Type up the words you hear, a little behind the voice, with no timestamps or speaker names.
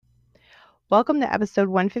Welcome to episode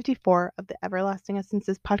 154 of the Everlasting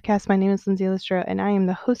Essences podcast. My name is Lindsay Listra, and I am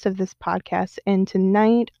the host of this podcast. And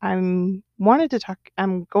tonight, I'm going to talk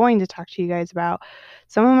to you guys about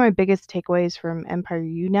some of my biggest takeaways from Empire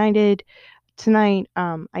United. Tonight,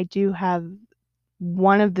 I do have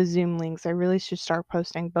one of the Zoom links. I really should start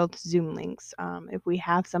posting both Zoom links. If we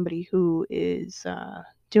have somebody who is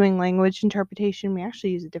doing language interpretation, we actually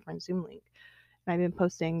use a different Zoom link. I've been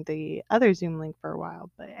posting the other Zoom link for a while,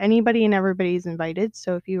 but anybody and everybody is invited.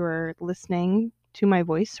 So if you are listening to my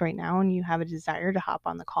voice right now and you have a desire to hop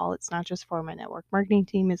on the call, it's not just for my network marketing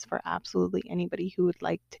team, it's for absolutely anybody who would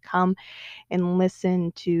like to come and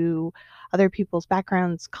listen to other people's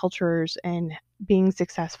backgrounds, cultures, and being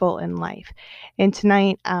successful in life. And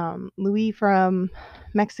tonight, Louis from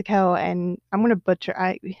Mexico, and I'm going to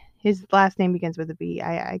butcher, his last name begins with a B.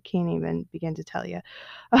 I can't even begin to tell you.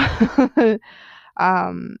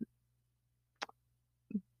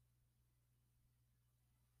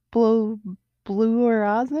 Blue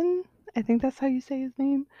Horizon, I think that's how you say his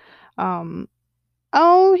name.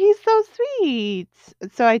 Oh, he's so sweet.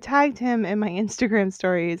 So I tagged him in my Instagram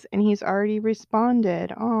stories and he's already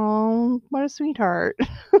responded. Oh, what a sweetheart.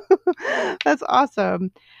 That's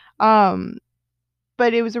awesome.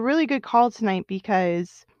 But it was a really good call tonight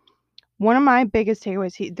because one of my biggest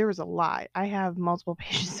takeaways, there was a lot. I have multiple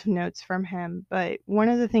pages of notes from him, but one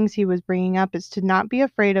of the things he was bringing up is to not be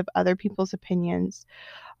afraid of other people's opinions.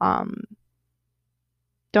 Don't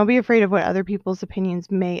be afraid of what other people's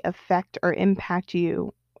opinions may affect or impact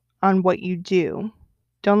you on what you do.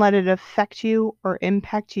 Don't let it affect you or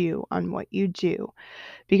impact you on what you do,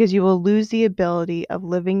 because you will lose the ability of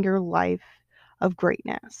living your life of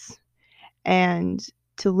greatness and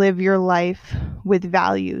to live your life with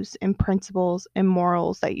values and principles and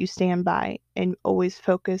morals that you stand by, and always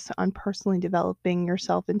focus on personally developing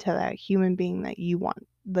yourself into that human being that you want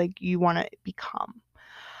to become.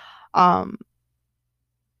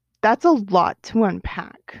 That's a lot to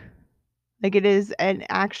unpack. Like, it is an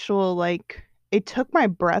actual, like, it took my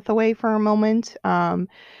breath away for a moment.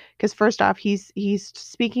 Because first off, he's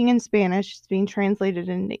speaking in Spanish, it's being translated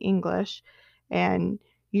into English, and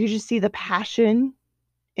you just see the passion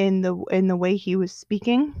in the way he was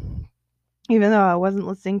speaking. Even though I wasn't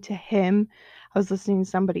listening to him, I was listening to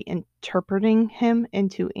somebody interpreting him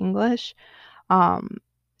into English. And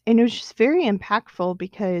it was just very impactful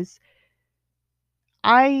because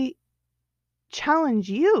I challenge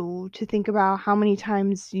you to think about how many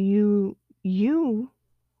times you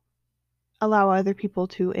allow other people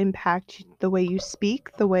to impact the way you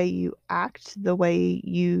speak, the way you act, the way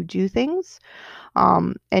you do things,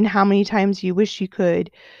 and how many times you wish you could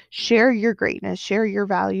share your greatness, share your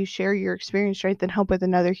value, share your experience, strength, and hope with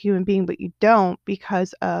another human being, but you don't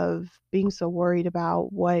because of being so worried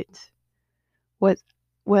about what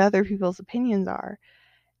other people's opinions are.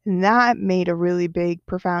 And that made a really big,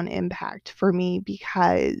 profound impact for me,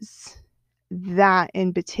 because that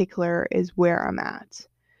in particular is where I'm at,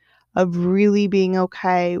 of really being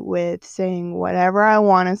okay with saying whatever I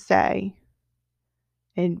want to say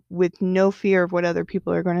and with no fear of what other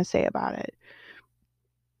people are going to say about it.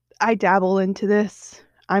 I dabble into this.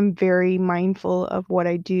 I'm very mindful of what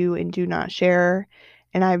I do and do not share,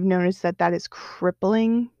 and I've noticed that that is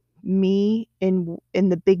crippling me in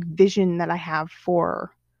the big vision that I have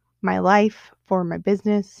for my life, for my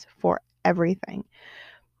business, for everything.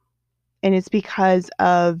 And it's because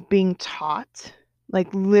of being taught,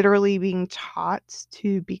 like literally being taught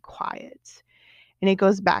to be quiet. And it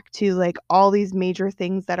goes back to like all these major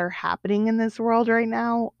things that are happening in this world right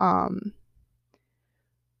now.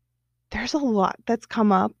 There's a lot that's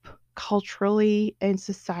come up culturally and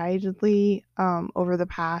societally over the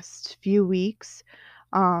past few weeks,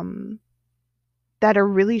 that are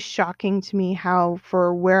really shocking to me, how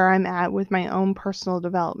for where I'm at with my own personal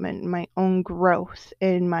development, my own growth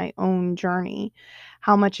in my own journey,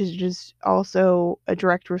 how much is just also a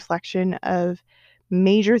direct reflection of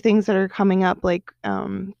major things that are coming up. Like,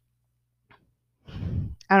 I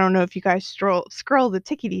don't know if you guys scroll the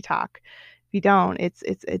Tickety Talk. If you don't,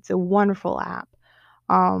 it's a wonderful app.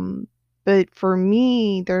 But for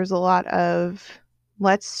me, there's a lot of,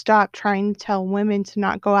 let's stop trying to tell women to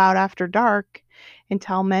not go out after dark and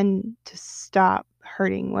tell men to stop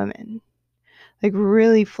hurting women. Like,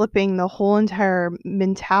 really flipping the whole entire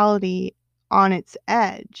mentality on its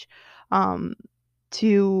edge,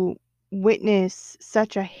 to witness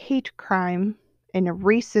such a hate crime and a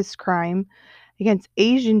racist crime against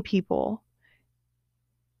Asian people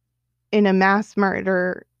in a mass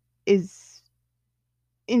murder is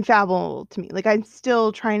infathomable to me. Like, I'm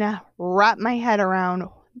still trying to wrap my head around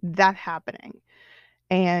that happening.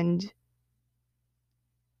 And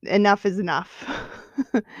enough is enough.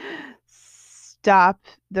 Stop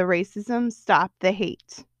the racism, stop the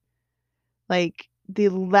hate. Like, the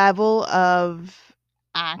level of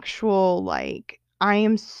actual, like,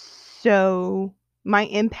 my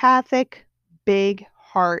empathic big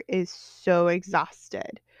heart is so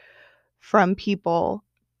exhausted from people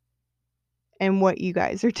and what you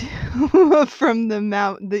guys are doing from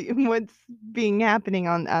what's being happening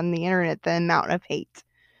on the internet, the amount of hate.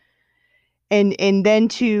 And then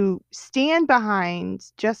to stand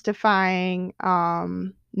behind justifying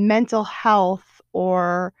mental health,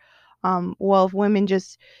 or well, if women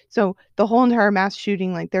just, so the whole entire mass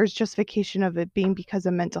shooting, like, there's justification of it being because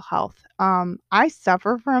of mental health. I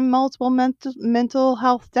suffer from multiple mental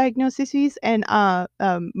health diagnoses, and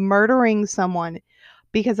murdering someone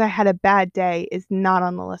because I had a bad day is not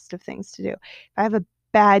on the list of things to do. If I have a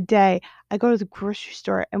bad day, I go to the grocery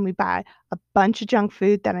store and we buy a bunch of junk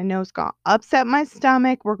food that I know is going to upset my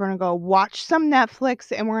stomach. We're going to go watch some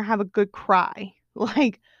Netflix and we're going to have a good cry.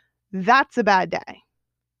 Like, that's a bad day.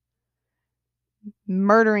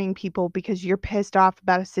 Murdering people because you're pissed off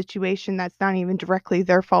about a situation that's not even directly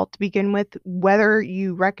their fault to begin with, whether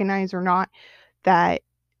you recognize or not that,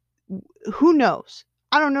 who knows?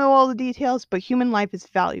 I don't know all the details, but human life is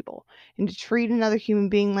valuable. And to treat another human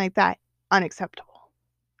being like that, unacceptable.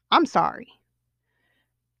 I'm sorry.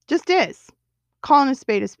 Just is. Calling a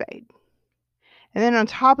spade a spade. And then on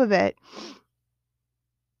top of it,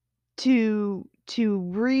 to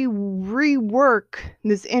rework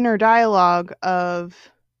this inner dialogue of,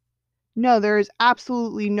 no, there is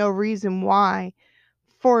absolutely no reason why,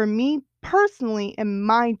 for me personally in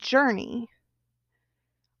my journey,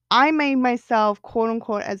 I made myself, quote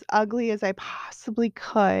unquote, as ugly as I possibly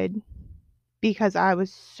could because I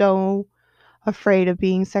was so afraid of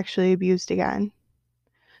being sexually abused again.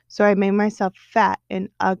 So I made myself fat and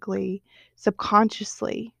ugly,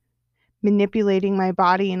 subconsciously manipulating my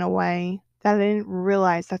body in a way that I didn't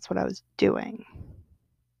realize that's what I was doing.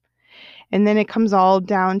 And then it comes all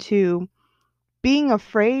down to being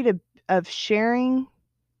afraid of sharing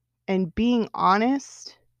and being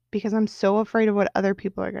honest because I'm so afraid of what other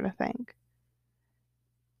people are going to think.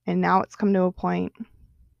 And now it's come to a point,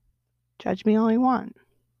 judge me all you want.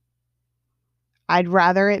 I'd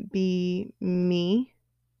rather it be me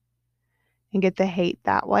and get the hate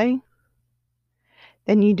that way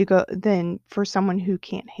than for someone who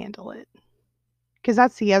can't handle it. Because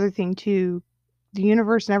that's the other thing too. The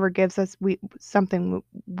universe never gives us something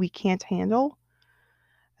we can't handle,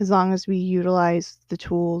 as long as we utilize the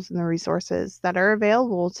tools and the resources that are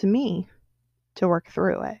available to me to work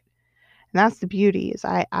through it. And that's the beauty, is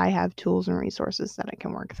I have tools and resources that I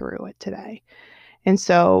can work through it today. And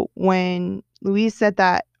so when Louise said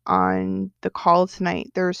that on the call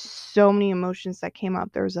tonight, there's so many emotions that came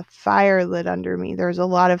up. There was a fire lit under me. There's a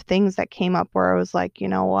lot of things that came up where I was like, you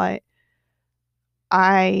know what?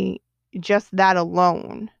 Just that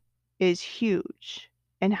alone is huge.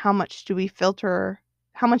 And how much do I filter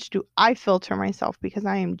myself because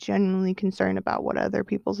I am genuinely concerned about what other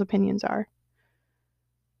people's opinions are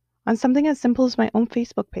on something as simple as my own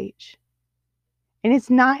Facebook page? And it's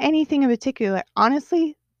not anything in particular.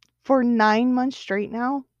 Honestly, for 9 months straight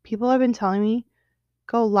now, people have been telling me,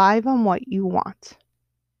 go live on what you want.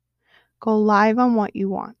 Go live on what you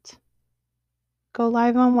want. Go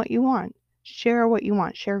live on what you want. Share what you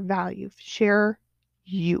want. Share value. Share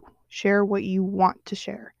you. Share what you want to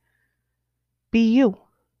share. Be you.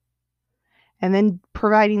 And then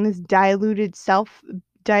providing this diluted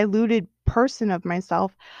person of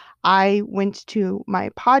myself, I went to my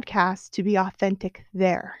podcast to be authentic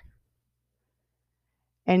there.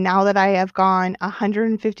 And now that I have gone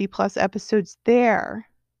 150 plus episodes there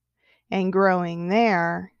and growing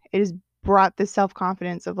there, it has brought the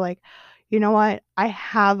self-confidence of like, you know what? I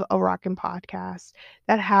have a rockin' podcast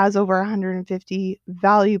that has over 150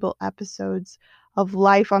 valuable episodes of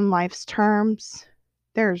life on life's terms.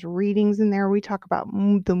 There's readings in there. We talk about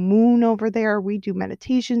the moon over there. We do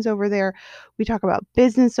meditations over there. We talk about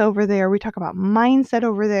business over there. We talk about mindset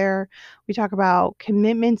over there. We talk about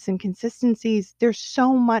commitments and consistencies. There's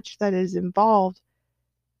so much that is involved.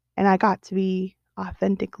 And I got to be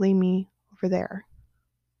authentically me over there.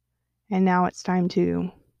 And now it's time to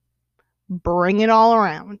bring it all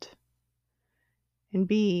around and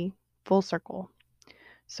be full circle.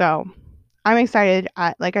 So I'm excited.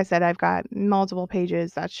 Like I said, I've got multiple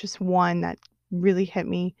pages. That's just one that really hit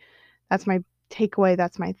me. That's my takeaway.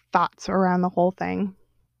 That's my thoughts around the whole thing.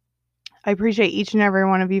 I appreciate each and every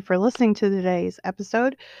one of you for listening to today's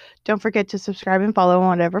episode. Don't forget to subscribe and follow on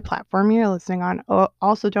whatever platform you're listening on.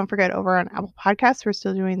 Also, don't forget over on Apple Podcasts, we're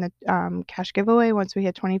still doing the cash giveaway. Once we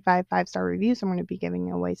hit 25 5-star reviews, I'm going to be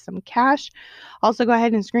giving away some cash. Also, go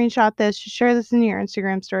ahead and screenshot this, share this in your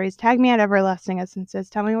Instagram stories, tag me at Everlasting Essences.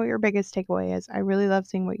 Tell me what your biggest takeaway is. I really love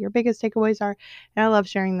seeing what your biggest takeaways are, and I love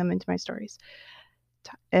sharing them into my stories.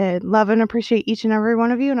 Love and appreciate each and every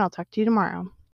one of you, and I'll talk to you tomorrow.